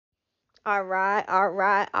All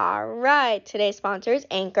right. Today's sponsor is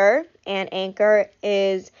Anchor, and Anchor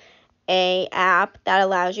is a app that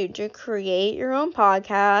allows you to create your own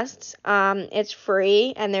podcasts. It's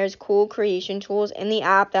free, and there's cool creation tools in the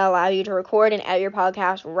app that allow you to record and edit your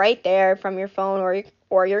podcast right there from your phone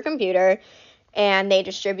or your computer. And they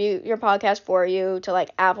distribute your podcast for you to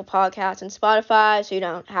like Apple Podcasts and Spotify, so you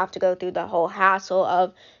don't have to go through the whole hassle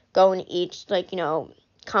of going to each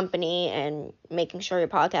company and making sure your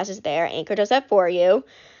podcast is there. Anchor does that for you.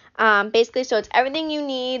 Basically, so it's everything you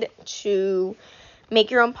need to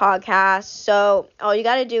make your own podcast. So all you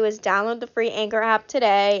got to do is download the free Anchor app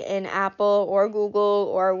today in Apple or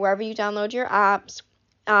Google or wherever you download your apps,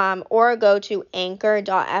 or go to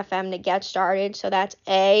anchor.fm to get started. So that's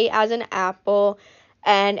A as in Apple,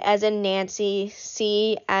 N as in Nancy,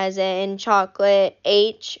 C as in chocolate,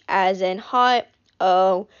 H as in hot,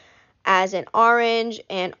 O as in orange,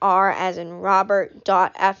 and R as in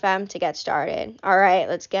Robert.fm to get started. All right,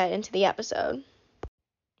 let's get into the episode.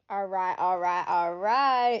 All right.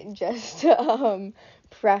 Just to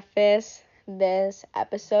preface this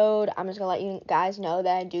episode, I'm just going to let you guys know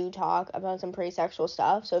that I do talk about some pretty sexual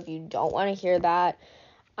stuff. So if you don't want to hear that,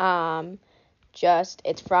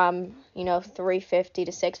 it's from, 3:50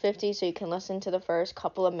 to 6:50, so you can listen to the first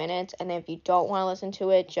couple of minutes. And if you don't want to listen to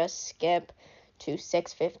it, just skip to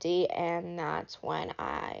 6:50, and that's when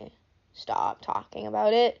I stop talking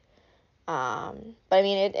about it. But I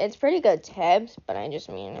mean, it's pretty good tips, but I just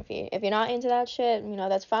mean, if you're not into that shit,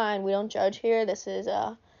 that's fine. We don't judge here. This is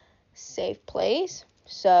a safe place.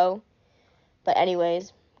 So, but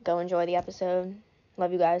anyways, go enjoy the episode.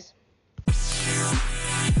 Love you guys.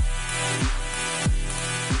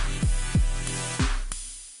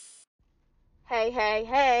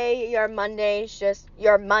 Hey, your Monday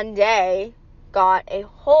got a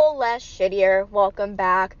whole less shittier. Welcome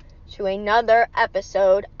back to another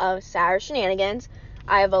episode of Sarah Shenanigans.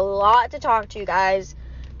 I have a lot to talk to you guys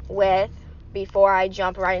with before I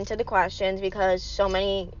jump right into the questions, because so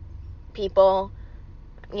many people,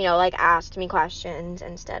 asked me questions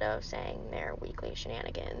instead of saying their weekly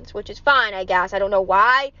shenanigans, which is fine, I guess. I don't know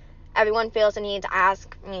why everyone feels the need to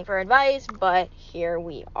ask me for advice, but here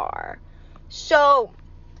we are. So,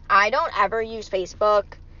 I don't ever use Facebook.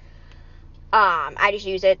 I just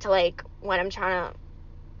use it to, when I'm trying to...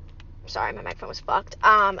 Sorry, my microphone was fucked.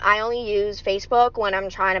 I only use Facebook when I'm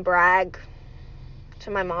trying to brag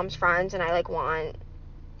to my mom's friends, and I, want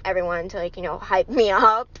everyone to, hype me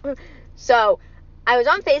up. So, I was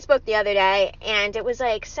on Facebook the other day, and it was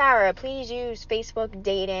Sarah, please use Facebook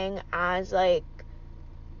dating as,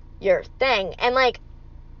 your thing. And,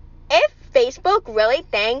 if Facebook really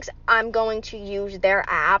thinks I'm going to use their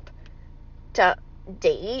app to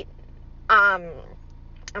date, I'm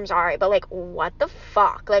sorry, but, what the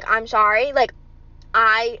fuck? I'm sorry,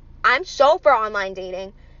 I'm so for online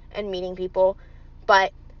dating and meeting people,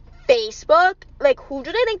 but Facebook, who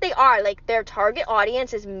do they think they are? Their target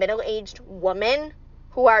audience is middle-aged women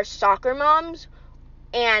who are soccer moms,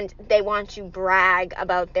 and they want to brag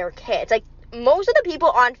about their kids. Most of the people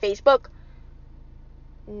on Facebook,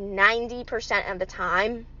 90% of the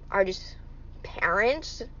time, are just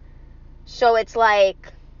parents, so it's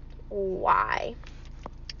why?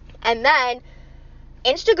 And then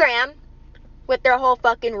Instagram, with their whole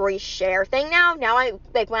fucking reshare thing now I,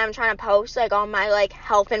 when I'm trying to post, all my,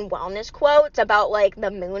 health and wellness quotes about,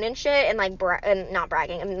 the moon and shit, and, and not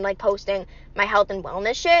bragging, and, posting my health and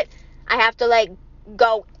wellness shit, I have to,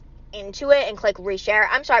 go into it and click reshare.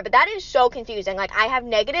 I'm sorry, but that is so confusing. I have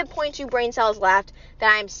negative 0.2 brain cells left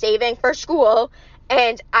that I'm saving for school,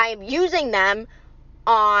 and I'm using them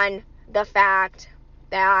on the fact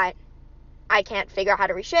that I can't figure out how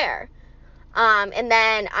to reshare. And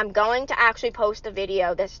then I'm going to actually post a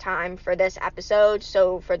video this time for this episode.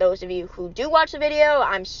 So for those of you who do watch the video,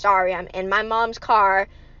 I'm sorry. I'm in my mom's car,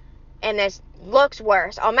 and this looks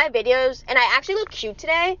worse. All my videos, and I actually look cute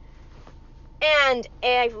today, and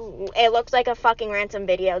it looks like a fucking ransom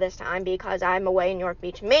video this time because I'm away in York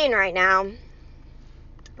Beach, Maine right now.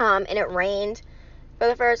 And it rained for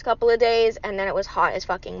the first couple of days, and then it was hot as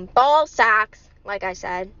fucking ball sacks, like I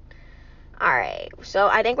said. Alright, so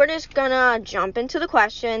I think we're just gonna jump into the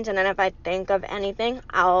questions, and then if I think of anything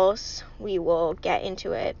else, we will get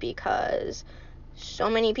into it, because so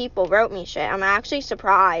many people wrote me shit. I'm actually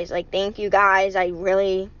surprised. Thank you guys. I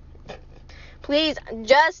really... Please,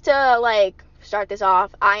 just to, start this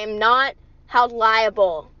off, I am not held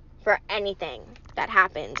liable for anything that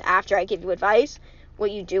happens after I give you advice. What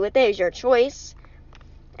you do with it is your choice,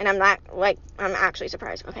 and I'm not, I'm actually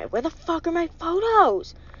surprised. Okay, where the fuck are my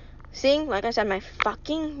photos? See, like I said, my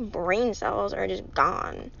fucking brain cells are just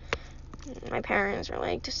gone. my parents are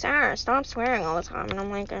like, Sarah, stop swearing all the time. And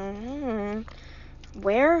I'm like,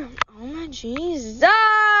 where? Oh my Jesus.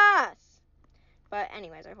 But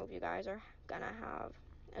anyways, I hope you guys are gonna have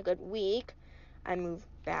a good week. I move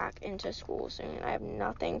back into school soon. I have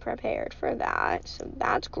nothing prepared for that. So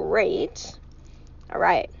that's great. All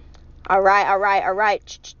right.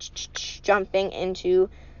 Jumping into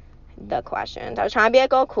the questions. I was trying to be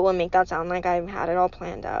like all cool and make that sound like I had it all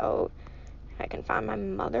planned out. I can find my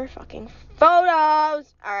motherfucking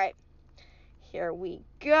photos. All right. Here we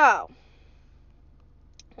go.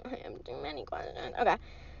 I have too many questions. Okay.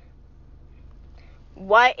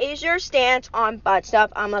 What is your stance on butt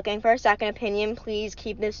stuff? I'm looking for a second opinion. Please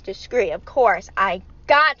keep this discreet. Of course, I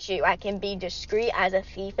got you. I can be discreet as a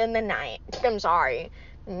thief in the night. I'm sorry.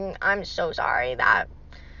 I'm so sorry that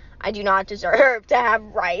I do not deserve to have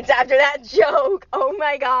rights after that joke. Oh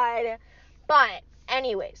my god. But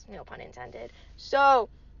anyways, no pun intended. So,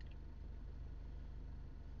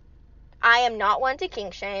 I am not one to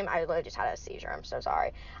kink shame. I literally just had a seizure. I'm so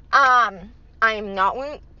sorry. I am not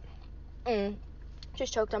one...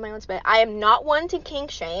 just choked on my own spit. I am not one to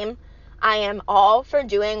kink shame. I am all for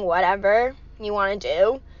doing whatever you want to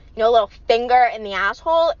do. You know, a little finger in the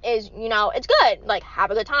asshole is, you know, it's good. Like, have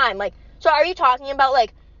a good time. Like, so are you talking about,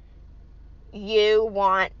 like, you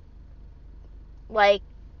want, like,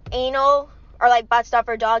 anal or, like, butt stuff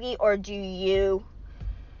or doggy, or do you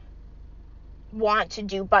want to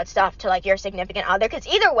do butt stuff to, like, your significant other? Because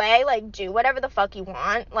either way, like, do whatever the fuck you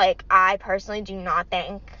want. Like, I personally do not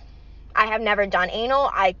think... I have never done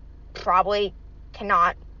anal. I probably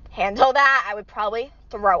cannot handle that. I would probably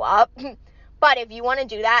throw up. But if you want to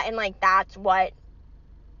do that and, like, that's what...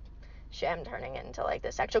 Shit, I'm turning into, like,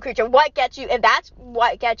 the sexual creature. What gets you... If that's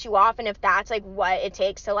what gets you off and if that's, like, what it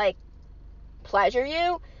takes to, like, pleasure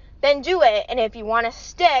you, then do it. And if you want to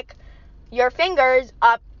stick your fingers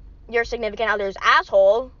up your significant other's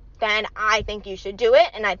asshole, then I think you should do it.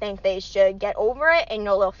 And I think they should get over it. And, you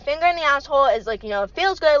know, a little finger in the asshole is, like, you know, it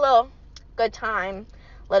feels good, a little... good time,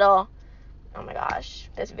 little, oh my gosh,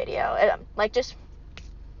 this video,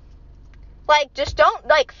 just don't,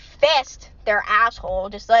 like, fist their asshole,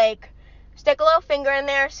 just, like, stick a little finger in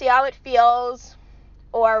there, see how it feels,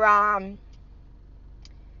 or,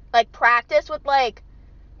 like, practice with, like,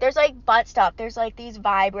 there's, like, butt stuff, there's, like, these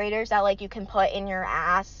vibrators that, like, you can put in your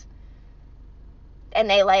ass, and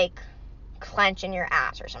they, like, clench in your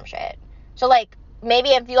ass or some shit, so, like, maybe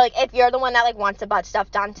if you're the one that, like, wants the butt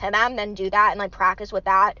stuff done to them, then do that and, like, practice with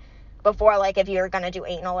that before, like, if you're gonna do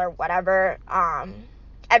anal or whatever.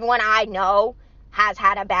 Everyone I know has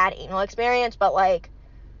had a bad anal experience, but, like,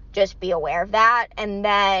 just be aware of that. And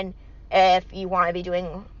then if you want to be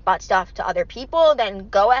doing butt stuff to other people, then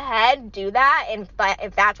go ahead, do that. And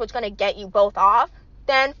if that's what's gonna get you both off,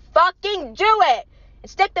 then fucking do it.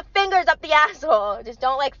 And stick the fingers up the asshole. Just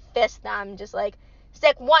don't, like, fist them. Just, like,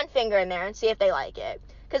 stick one finger in there and see if they like it.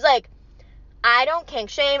 Because, like, I don't kink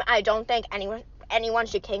shame. I don't think anyone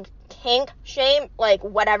should kink shame. Like,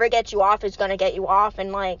 whatever gets you off is going to get you off.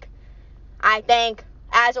 And, like, I think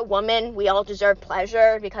as a woman, we all deserve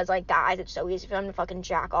pleasure. Because, like, guys, it's so easy for them to fucking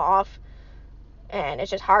jack off. And it's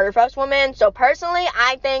just harder for us women. So, personally,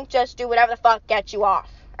 I think just do whatever the fuck gets you off.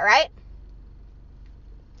 Alright?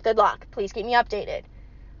 Good luck. Please keep me updated.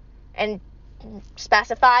 And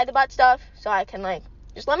specify the butt stuff so I can, like,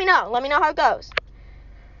 just let me know how it goes.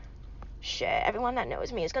 Shit, everyone that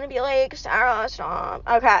knows me is gonna be like, Sarah, stop.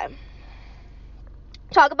 Okay,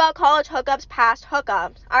 talk about college hookups, past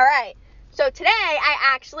hookups. All right, so today I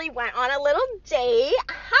actually went on a little date.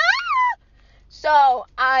 So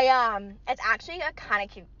it's actually a kind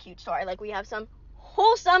of cute story. Like, we have some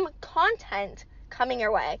wholesome content coming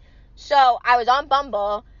your way. So I was on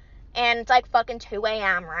Bumble, and it's like fucking 2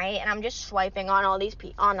 a.m., right? And I'm just swiping on all these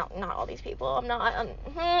people. Oh, no, not all these people. I'm not.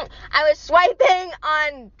 I was swiping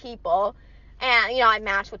on people. And, you know, I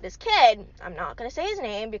matched with this kid. I'm not going to say his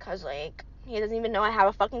name because, like, he doesn't even know I have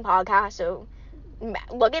a fucking podcast. So,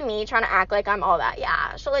 look at me trying to act like I'm all that.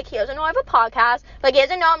 Yeah. So, like, he doesn't know I have a podcast. Like, he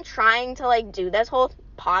doesn't know I'm trying to, like, do this whole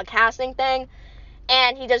podcasting thing.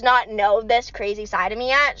 And he does not know this crazy side of me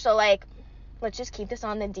yet. So, like, let's just keep this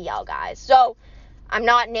on the DL, guys. So, I'm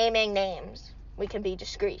not naming names. We can be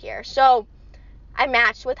discreet here. So, I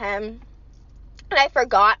matched with him, and I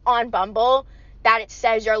forgot on Bumble that it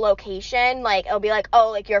says your location. Like, it'll be like,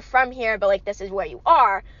 oh, like, you're from here, but, like, this is where you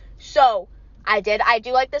are. So, I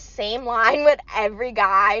do, like, the same line with every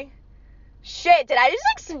guy. Shit, did I just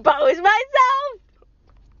expose myself?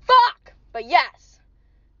 Fuck! But yes.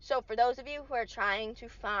 So, for those of you who are trying to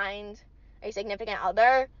find a significant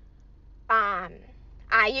other, I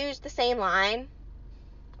use the same line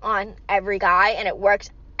on every guy, and it works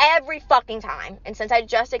every fucking time. And since I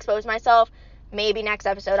just exposed myself, maybe next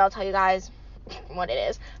episode I'll tell you guys what it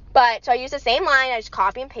is. But, so I use the same line. I just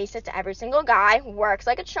copy and paste it to every single guy. Works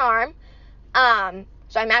like a charm.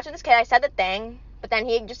 So I matched with this kid. I said the thing, but then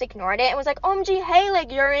he just ignored it and was like, OMG, hey,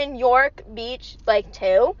 like, you're in York Beach, like,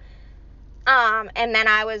 too. And then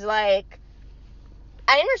I was like,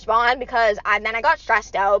 I didn't respond because then I got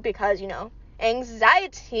stressed out because,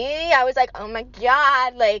 anxiety. I was like, oh my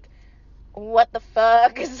God, like, what the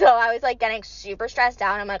fuck? So I was like getting super stressed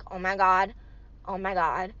out. I'm like, oh my God.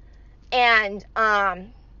 And,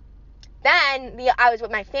 then I was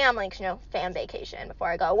with my family, because, fam vacation before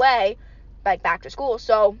I go away, like, back to school.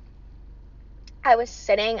 So I was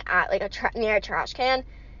sitting at, like, near a trash can,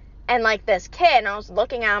 and, like, this kid, and I was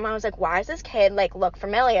looking at him, I was like, why does this kid, like, look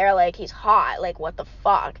familiar? Like, he's hot. Like, what the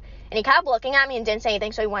fuck? And he kept looking at me and didn't say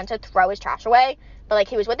anything, so he went to throw his trash away. But, like,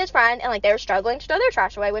 he was with his friend, and, like, they were struggling to throw their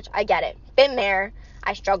trash away, which I get it. Been there.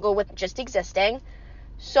 I struggle with just existing.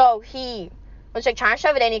 So he was, like, trying to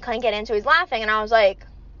shove it in. He couldn't get in, so he's laughing. And I was like,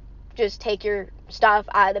 just take your stuff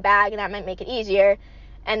out of the bag, and that might make it easier.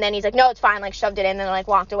 And then he's like, no, it's fine. Like, shoved it in, and then, like,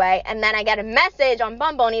 walked away. And then I get a message on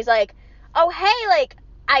Bumble, and he's like, oh, hey, like,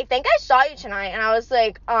 I think I saw you tonight. And I was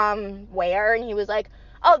like, where? And he was like,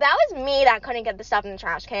 oh, that was me that couldn't get the stuff in the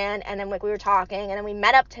trash can. And then, like, we were talking, and then we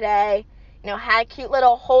met up today, had a cute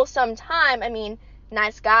little wholesome time. I mean,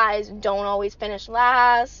 nice guys don't always finish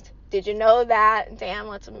last. Did you know that? Damn,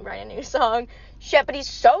 let's write a new song. Shit, but he's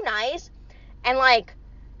so nice. And, like,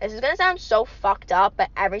 this is going to sound so fucked up, but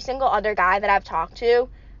every single other guy that I've talked to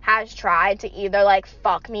has tried to either, like,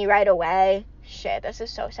 fuck me right away. Shit, this is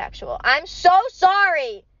so sexual. I'm so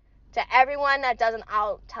sorry to everyone that doesn't.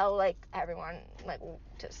 I'll tell, like, everyone, like,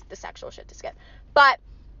 just the sexual shit to skip. But,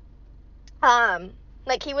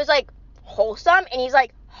 like, he was, like, wholesome, and he's,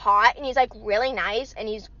 like, hot, and he's, like, really nice, and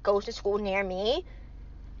he goes to school near me.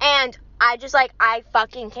 And I just, like, I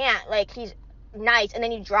fucking can't. Like, he's nice. And then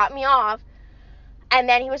he dropped me off. And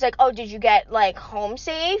then he was like, oh, did you get, like, home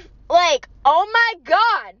safe? Like, oh my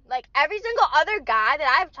God. Like, every single other guy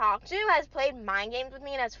that I've talked to has played mind games with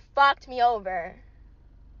me and has fucked me over.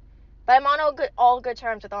 But I'm on all good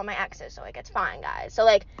terms with all my exes, so, like, it's fine, guys. So,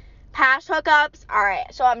 like, past hookups,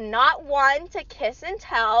 alright. So, I'm not one to kiss and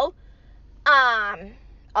tell.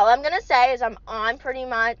 All I'm gonna say is I'm on pretty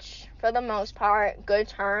much, for the most part, good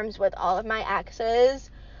terms with all of my exes.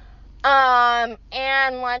 And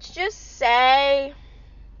let's just say,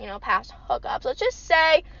 past hookups, let's just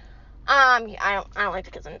say, I don't like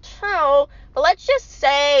to kiss and tell, but let's just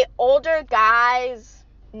say older guys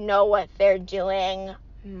know what they're doing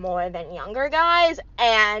more than younger guys,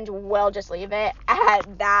 and we'll just leave it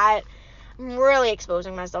at that. I'm really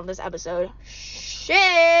exposing myself this episode.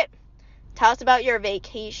 Shit. Tell us about your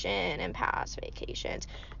vacation and past vacations.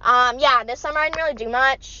 Yeah, this summer I didn't really do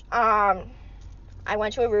much. I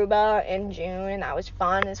went to Aruba in June, and that was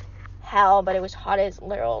fun as hell, but it was hot as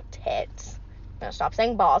literal tits. I'm gonna stop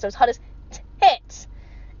saying balls. It was hot as tits.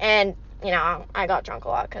 And, I got drunk a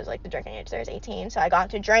lot because, like, the drinking age there is 18, so I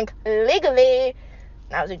got to drink legally.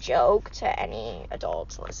 That was a joke to any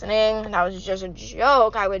adults listening. That was just a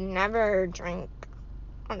joke. I would never drink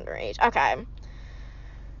underage. Okay.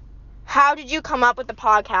 How did you come up with the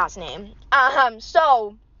podcast name?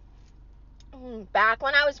 So, back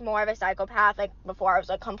when I was more of a psychopath, like, before I was,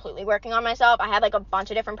 like, completely working on myself, I had, like, a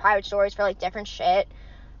bunch of different private stories for, like, different shit.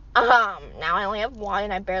 Now I only have one,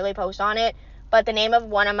 and I barely post on it, but the name of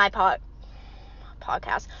one of my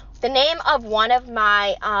podcasts, the name of one of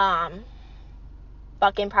my,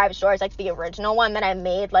 fucking private stories, like, the original one that I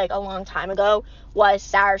made, like, a long time ago, was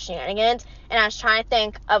Sour Shenanigans, and I was trying to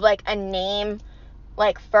think of, like, a name,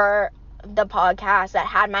 like, for the podcast that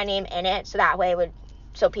had my name in it, so that way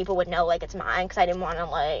so people would know, like, it's mine, because I didn't want to,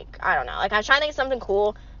 like, I don't know, like, I was trying to think of something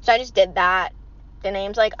cool, so I just did that. The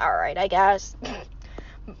name's, like, alright, I guess,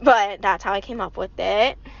 but that's how I came up with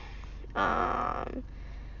it.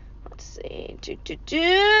 Let's see,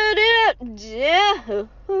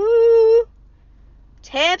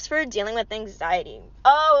 tips for dealing with anxiety.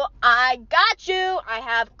 Oh, I got you. I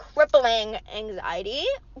have crippling anxiety.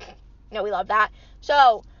 We love that.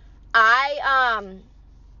 So, I,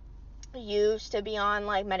 used to be on,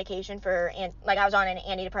 like, medication for, like, I was on an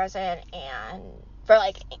antidepressant and for,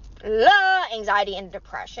 like, anxiety and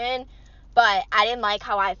depression, but I didn't like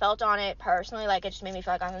how I felt on it personally. Like, it just made me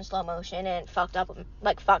feel like I was in slow motion and fucked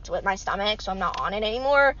with my stomach, so I'm not on it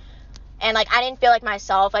anymore. And, like, I didn't feel like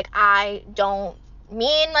myself. Like,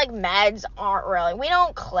 me and, like, meds aren't really, we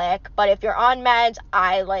don't click, but if you're on meds,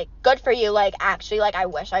 good for you. Like, actually, like, I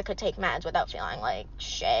wish I could take meds without feeling like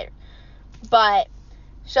shit. But,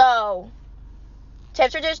 so,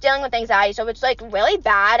 tips for just dealing with anxiety. So if it's, like, really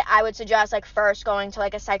bad, I would suggest, like, first going to,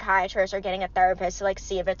 like, a psychiatrist or getting a therapist to, like,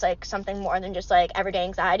 see if it's, like, something more than just, like, everyday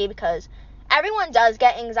anxiety, because everyone does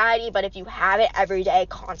get anxiety, but if you have it every day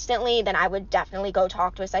constantly, then I would definitely go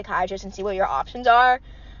talk to a psychiatrist and see what your options are.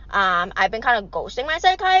 I've been kind of ghosting my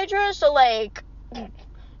psychiatrist, so, like,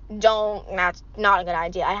 that's not a good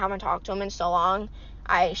idea. I haven't talked to him in so long.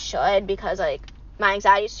 I should, because, like, my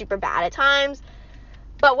anxiety is super bad at times.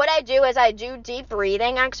 But what I do is I do deep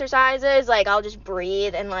breathing exercises. Like, I'll just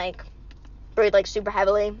breathe and, like, breathe, like, super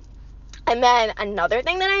heavily. And then another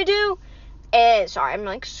thing that I do is, sorry, I'm,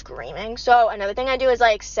 like, screaming. So another thing I do is,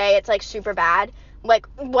 like, say it's, like, super bad. Like,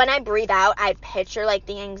 when I breathe out, I picture, like,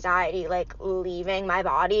 the anxiety, like, leaving my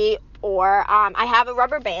body. Or I have a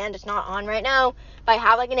rubber band. It's not on right now. But I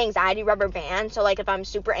have, like, an anxiety rubber band. So, like, if I'm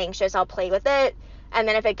super anxious, I'll play with it. And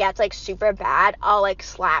then if it gets, like, super bad, I'll, like,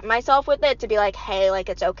 slap myself with it to be like, hey, like,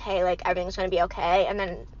 it's okay. Like, everything's going to be okay. And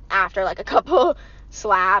then after, like, a couple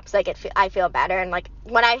slaps, like, I feel better. And, like,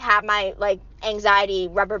 when I have my, like, anxiety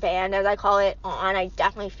rubber band, as I call it, on, I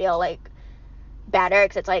definitely feel, like, better.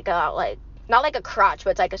 Because it's, like, not like a crutch,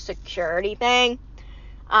 but it's, like, a security thing.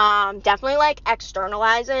 Definitely, like,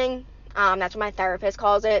 externalizing. That's what my therapist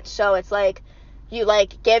calls it. So it's, like, you,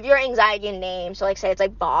 like, give your anxiety a name. So, like, say it's,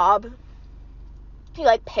 like, Bob. You,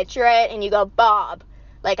 like, picture it, and you go, Bob,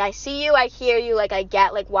 like, I see you, I hear you, like, I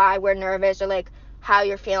get, like, why we're nervous, or, like, how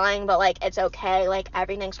you're feeling, but, like, it's okay, like,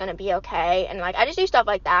 everything's gonna be okay. And, like, I just do stuff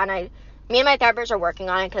like that, and me and my therapist are working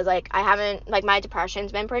on it, because, like, I haven't, like, my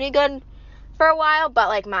depression's been pretty good for a while, but,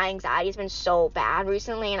 like, my anxiety's been so bad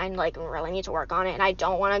recently, and I, like, really need to work on it, and I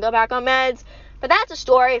don't want to go back on meds. But that's a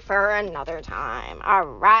story for another time.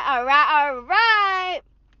 Alright.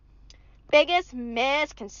 Biggest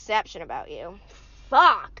misconception about you.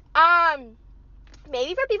 Fuck.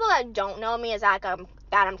 Maybe for people that don't know me, is that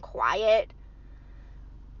I'm quiet.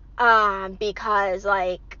 Because,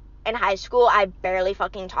 like, in high school, I barely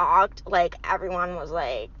fucking talked. Like, everyone was,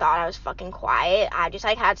 like, thought I was fucking quiet. I just,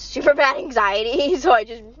 like, had super bad anxiety, so I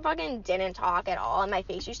just fucking didn't talk at all, and my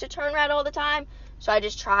face used to turn red all the time, so I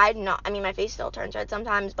just tried my face still turns red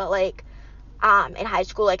sometimes, but, like, in high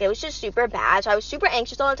school, like, it was just super bad, so I was super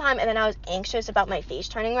anxious all the time, and then I was anxious about my face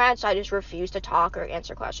turning red, so I just refused to talk or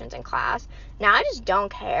answer questions in class. Now I just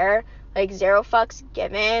don't care, like, 0 fucks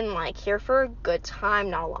given, like, here for a good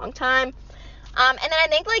time, not a long time. And then I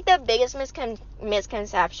think, like, the biggest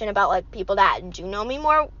misconception about, like, people that do know me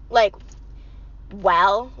more, like,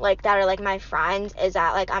 well, like, that are, like, my friends, is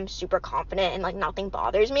that, like, I'm super confident and, like, nothing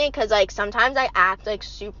bothers me, because, like, sometimes I act, like,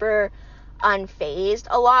 super unfazed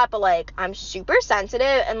a lot, but, like, I'm super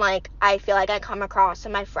sensitive, and, like, I feel like I come across to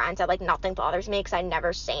my friends that, like, nothing bothers me, because I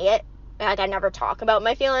never say it, and, like, I never talk about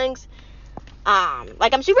my feelings.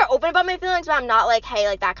 Like, I'm super open about my feelings, but I'm not, like, hey,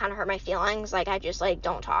 like, that kind of hurt my feelings, like, I just, like,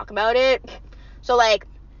 don't talk about it. So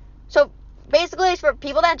basically, for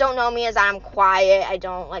people that don't know me, is that I'm quiet, I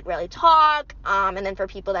don't, like, really talk, and then for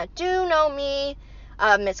people that do know me,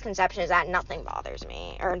 misconception is that nothing bothers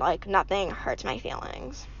me, or, like, nothing hurts my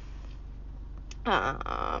feelings.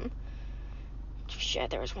 Shit,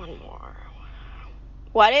 there was one more.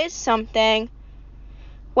 What is something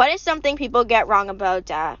people get wrong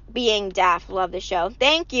about being deaf? Love the show.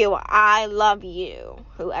 Thank you. I love you,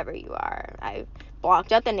 whoever you are. I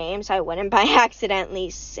blocked out the name so I wouldn't by accidentally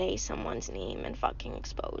say someone's name and fucking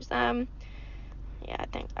expose them. Yeah, I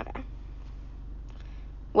think, okay.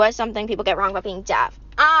 What is something people get wrong about being deaf?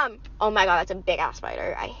 Oh my god, that's a big ass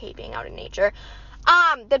spider. I hate being out in nature.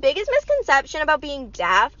 The biggest misconception about being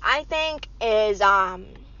deaf, I think, is,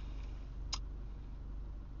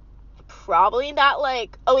 probably that,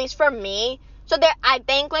 like, at least for me, so I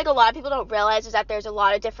think, like, a lot of people don't realize is that there's a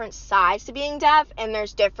lot of different sides to being deaf, and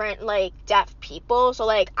there's different, like, deaf people. So,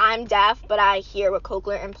 like, I'm deaf, but I hear with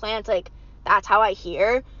cochlear implants, like, that's how I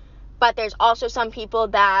hear. But there's also some people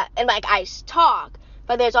that, and, like, I talk,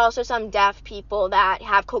 but there's also some deaf people that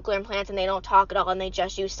have cochlear implants and they don't talk at all and they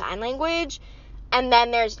just use sign language. And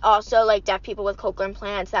then there's also, like, deaf people with cochlear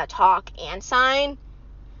implants that talk and sign.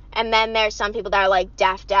 And then there's some people that are, like,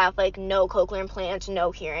 deaf, like, no cochlear implants,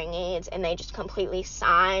 no hearing aids, and they just completely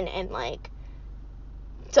sign, and, like,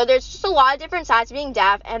 so there's just a lot of different sides to being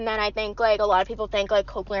deaf. And then I think, like, a lot of people think, like,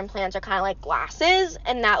 cochlear implants are kind of like glasses,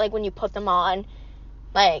 and that, like, when you put them on,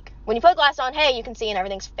 like, when you put glasses on, hey, you can see and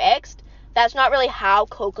everything's fixed. That's not really how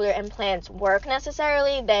cochlear implants work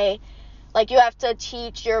necessarily. Like, you have to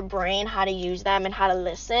teach your brain how to use them and how to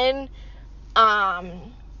listen.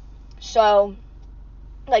 So,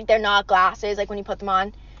 like, they're not glasses. Like, when you put them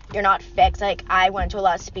on, you're not fixed. Like, I went to a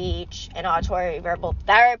lot of speech and auditory verbal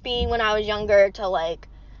therapy when I was younger to, like,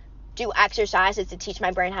 do exercises to teach my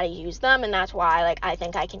brain how to use them, and that's why, like, I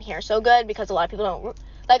think I can hear so good, because a lot of people don't,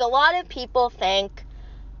 like, a lot of people think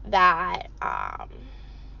that,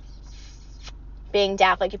 being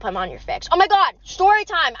deaf, like, you put them on your fix. Oh my god, story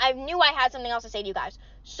time! I knew I had something else to say to you guys.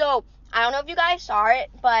 So, I don't know if you guys saw it,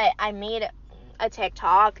 but I made a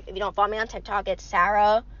TikTok. If you don't follow me on TikTok, it's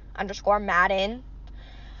Sarah_Madden.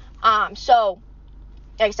 So,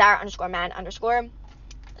 like, Sarah_Madden_.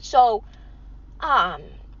 So,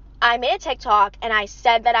 I made a TikTok, and I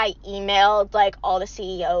said that I emailed, like, all the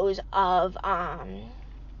CEOs of,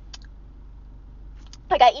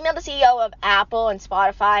 like, I emailed the CEO of Apple and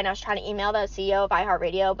Spotify, and I was trying to email the CEO of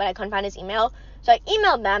iHeartRadio, but I couldn't find his email. So I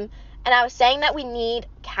emailed them, and I was saying that we need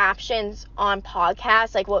captions on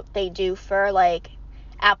podcasts, like, what they do for, like,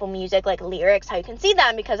 Apple Music, like, lyrics, how you can see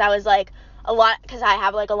them, because I was, like, because I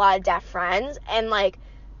have, like, a lot of deaf friends, and, like,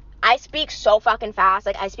 I speak so fucking fast.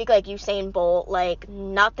 Like, I speak like Usain Bolt. Like,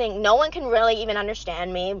 no one can really even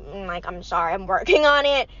understand me. Like, I'm sorry, I'm working on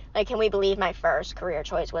it. Like, can we believe my first career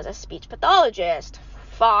choice was a speech pathologist?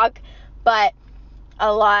 Fuck. But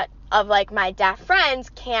a lot of, like, my deaf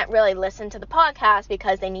friends can't really listen to the podcast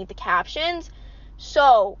because they need the captions.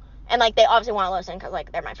 So, and, like, they obviously want to listen because,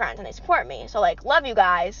 like, they're my friends and they support me. So, like, love you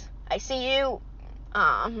guys. I see you.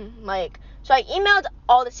 Like, so I emailed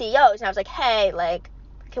all the CEOs, and I was like, hey, like,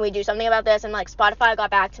 can we do something about this? And, like, Spotify got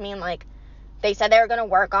back to me, and, like, they said they were going to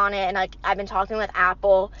work on it, and, like, I've been talking with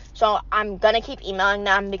Apple, so I'm going to keep emailing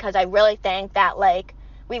them, because I really think that, like,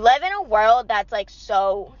 we live in a world that's, like,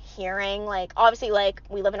 so hearing, like, obviously, like,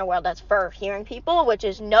 we live in a world that's for hearing people, which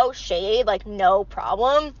is no shade, like, no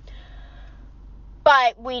problem,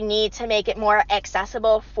 but we need to make it more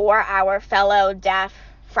accessible for our fellow deaf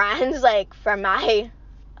friends, like, for my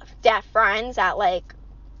deaf friends that, like,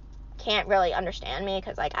 can't really understand me,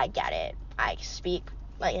 because, like, I get it, I speak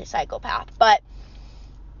like a psychopath, but,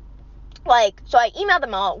 like, so I emailed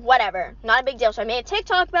them all, whatever, not a big deal. So I made a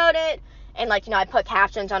TikTok about it, and, like, you know, I put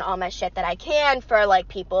captions on all my shit that I can for, like,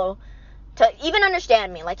 people to even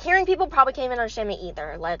understand me. Like, hearing people probably can't even understand me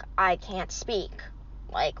either, like, I can't speak,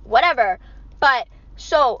 like, whatever. But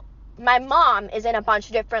so my mom is in a bunch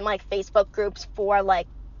of different, like, Facebook groups for, like,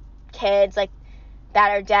 kids, like,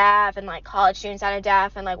 that are deaf, and, like, college students that are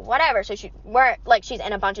deaf, and, like, whatever. So she's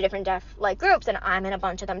in a bunch of different deaf, like, groups, and I'm in a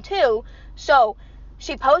bunch of them too. So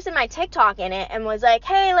she posted my TikTok in it and was like,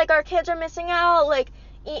 hey, like, our kids are missing out, like,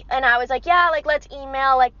 and I was like, yeah, like, let's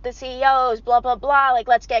email, like, the CEOs, blah, blah, blah, like,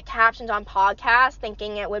 let's get captions on podcasts,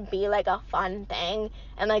 thinking it would be, like, a fun thing,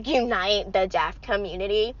 and, like, unite the deaf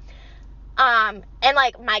community. And,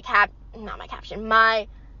 like, my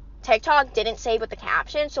TikTok didn't save with the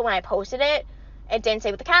caption, so when I posted it, it didn't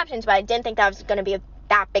say with the captions, but I didn't think that was going to be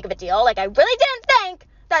that big of a deal. Like, I really didn't think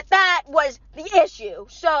that was the issue.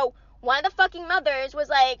 So, one of the fucking mothers was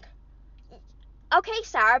like, okay,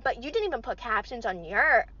 Sarah, but you didn't even put captions on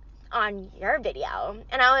your video.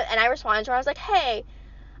 And I responded to her, I was like, hey,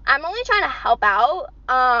 I'm only trying to help out.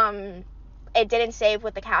 It didn't save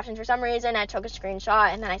with the captions for some reason. I took a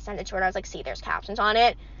screenshot, and then I sent it to her, and I was like, see, there's captions on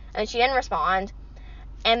it. And she didn't respond.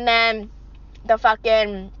 And then the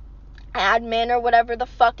fucking admin or whatever the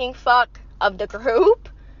fucking fuck of the group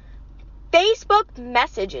Facebook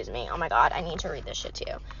messages me. Oh my god, I need to read this shit to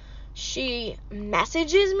you. She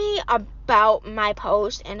messages me about my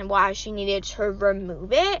post and why she needed to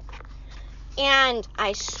remove it. And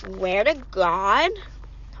I swear to God,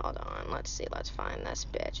 hold on, let's find this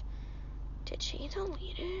bitch. Did she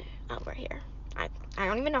delete it? Oh, right here. I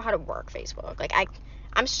don't even know how to work Facebook. Like,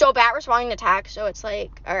 I'm so bad responding to text, so it's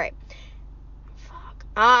like, alright.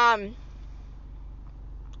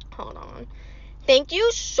 Hold on. Thank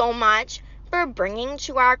you so much for bringing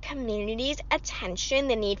to our community's attention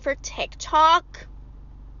the need for TikTok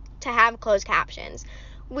to have closed captions.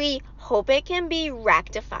 We hope it can be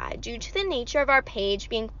rectified. Due to the nature of our page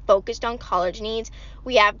being focused on college needs,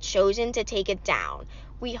 we have chosen to take it down.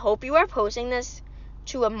 We hope you are posting this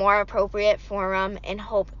to a more appropriate forum and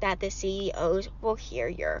hope that the CEOs will hear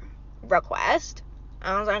your request.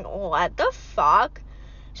 I was like, what the fuck?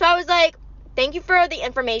 So I was like, thank you for the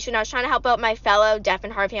information. I was trying to help out my fellow deaf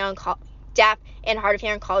and hard of hearing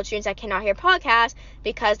college students that cannot hear podcasts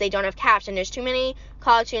because they don't have captions. There's too many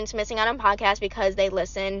college students missing out on podcasts because they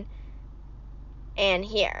listen and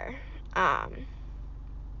hear. That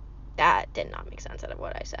did not make sense out of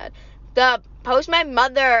what I said. The post my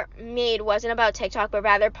mother made wasn't about TikTok, but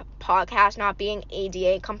rather podcast not being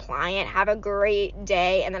ADA compliant. Have a great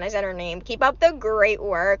day. And then I said her name. Keep up the great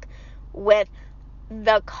work with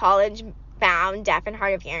the college-bound deaf and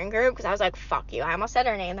hard of hearing group, because I was like, fuck you. I almost said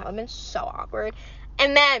her name. That would have been so awkward.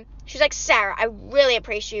 And then she's like, Sarah, I really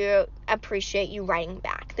appreciate you writing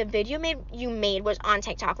back. The video you made was on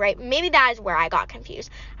TikTok, right? Maybe that is where I got confused.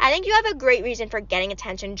 I think you have a great reason for getting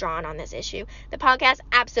attention drawn on this issue. The podcast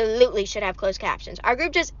absolutely should have closed captions. Our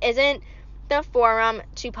group just isn't the forum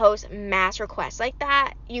to post mass requests like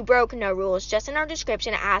that. You broke no rules. Just in our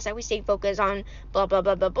description, ask that we stay focused on blah, blah,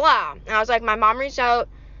 blah, blah, blah. And I was like, my mom reached out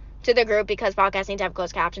to the group because podcasts need to have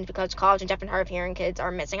closed captions because college and deaf and hard of hearing kids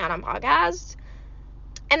are missing out on podcasts.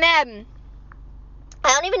 And then,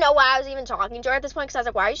 I don't even know why I was even talking to her at this point, because I was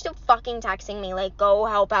like, why are you still fucking texting me? Like, go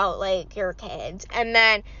help out, like, your kids. And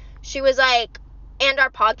then she was like, and our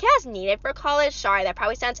podcast needed for college? Sorry, that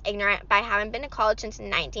probably sounds ignorant, but I haven't been to college since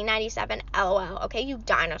 1997, LOL. Okay, you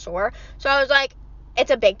dinosaur. So I was like,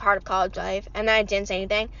 it's a big part of college life. And then I didn't say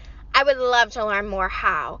anything. I would love to learn more.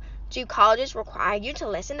 How? Do colleges require you to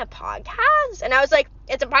listen to podcasts? And I was like,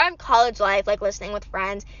 it's a part of college life, like listening with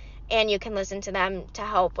friends. And you can listen to them to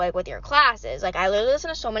help, like, with your classes. Like, I literally listen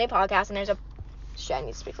to so many podcasts, and I need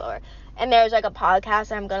to speak slower. And there's, like, a podcast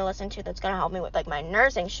that I'm going to listen to that's going to help me with, like, my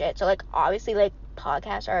nursing shit. So, like, obviously, like,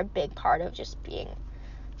 podcasts are a big part of just being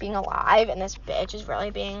alive. And this bitch is really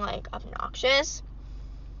being, like, obnoxious.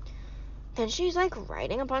 Then she's, like,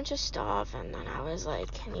 writing a bunch of stuff. And then I was like,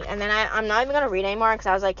 and then I'm not even going to read anymore because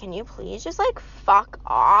I was like, can you please just, like, fuck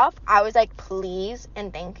off? I was like, please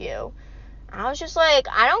and thank you. I was just like,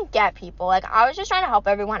 I don't get people. Like, I was just trying to help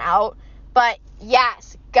everyone out. But,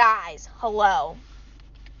 yes, guys, hello.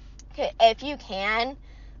 If you can,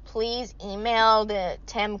 please email the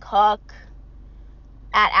Tim Cook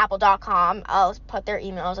at apple.com. I'll put their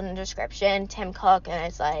emails in the description. Tim Cook, and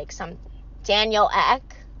it's like some Daniel Eck.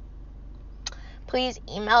 Please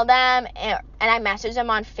email them. And I message them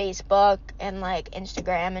on Facebook and, like,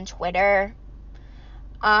 Instagram and Twitter.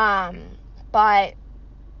 But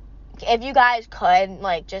if you guys could,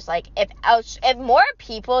 like, just, like, if more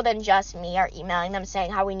people than just me are emailing them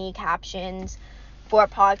saying how we need captions for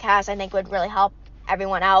podcasts, I think would really help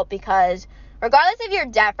everyone out, because regardless if you're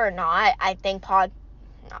deaf or not, I think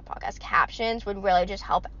podcast captions would really just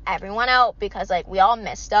help everyone out, because, like, we all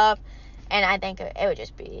miss stuff, and I think it would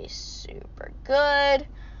just be super good.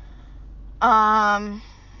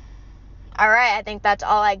 Alright, I think that's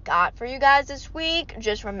all I got for you guys this week.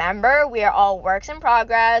 Just remember, we are all works in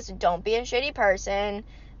progress. Don't be a shitty person.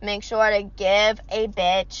 Make sure to give a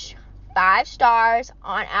bitch 5 stars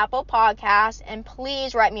on Apple Podcasts. And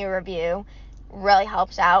please write me a review. Really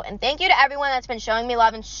helps out. And thank you to everyone that's been showing me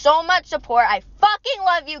love and so much support. I fucking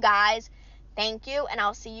love you guys. Thank you. And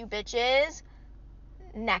I'll see you bitches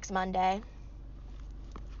next Monday.